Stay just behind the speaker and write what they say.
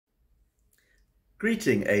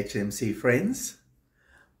Greeting HMC friends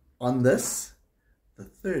on this, the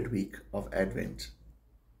third week of Advent.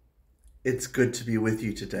 It's good to be with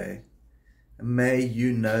you today. May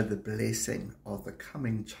you know the blessing of the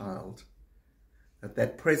coming child,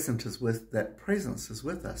 that presence is with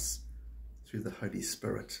us through the Holy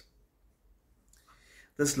Spirit.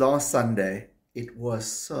 This last Sunday, it was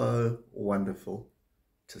so wonderful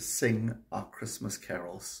to sing our Christmas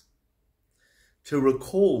carols, to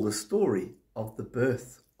recall the story of the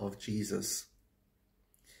birth of Jesus.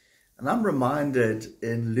 And I'm reminded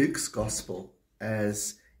in Luke's Gospel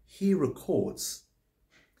as he records,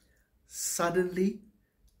 suddenly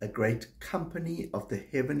a great company of the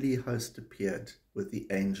heavenly host appeared with the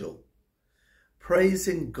angel,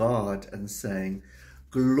 praising God and saying,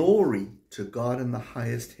 "Glory to God in the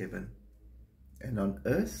highest heaven, and on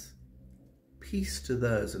earth peace to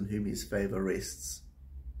those on whom his favor rests."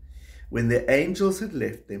 When the angels had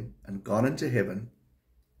left them and gone into heaven,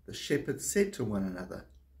 the shepherds said to one another,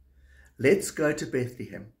 "Let's go to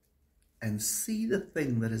Bethlehem and see the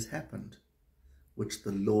thing that has happened, which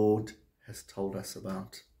the Lord has told us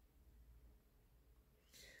about."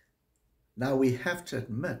 Now we have to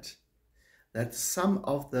admit that some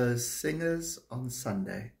of those singers on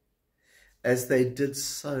Sunday, as they did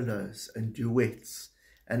solos and duets,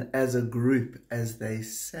 and as a group as they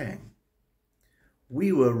sang, we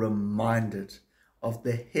were reminded of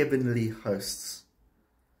the heavenly hosts,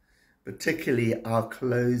 particularly our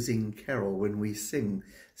closing carol when we sing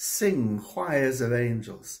choirs of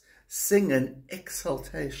angels, sing in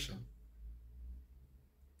exaltation.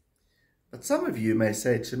 But some of you may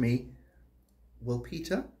say to me, "Well,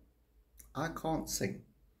 Peter, I can't sing.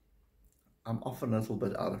 I'm often a little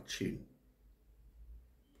bit out of tune."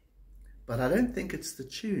 But I don't think it's the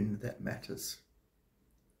tune that matters,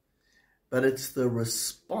 but it's the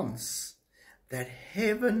response that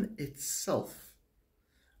heaven itself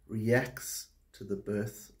reacts to the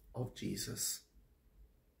birth of Jesus.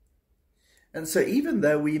 And so even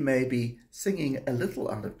though we may be singing a little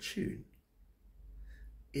out of tune,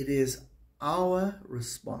 it is our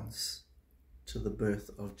response to the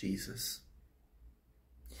birth of Jesus.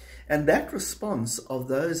 And that response of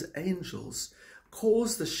those angels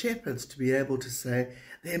caused the shepherds to be able to say,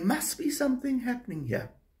 there must be something happening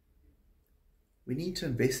here. We need to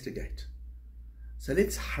investigate. So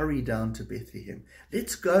let's hurry down to Bethlehem.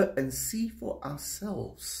 Let's go and see for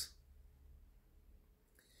ourselves.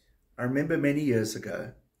 I remember many years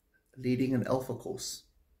ago leading an Alpha course,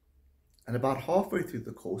 and about halfway through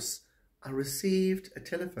the course, I received a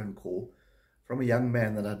telephone call from a young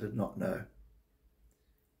man that I did not know.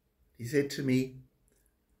 He said to me,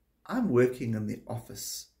 "I'm working in the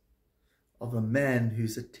office of a man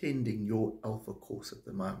who's attending your Alpha course at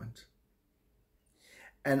the moment.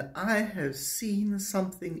 And I have seen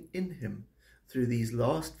something in him through these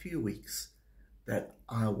last few weeks that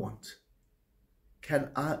I want.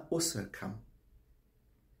 Can I also come?"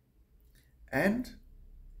 And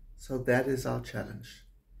so that is our challenge,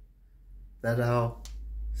 that our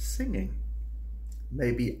singing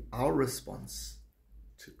may be our response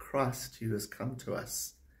to Christ who has come to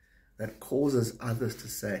us, that causes others to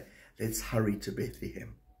say, let's hurry to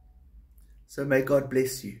Bethlehem. So may God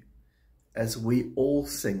bless you as we all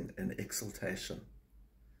sing in exaltation.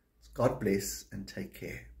 God bless and take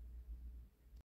care.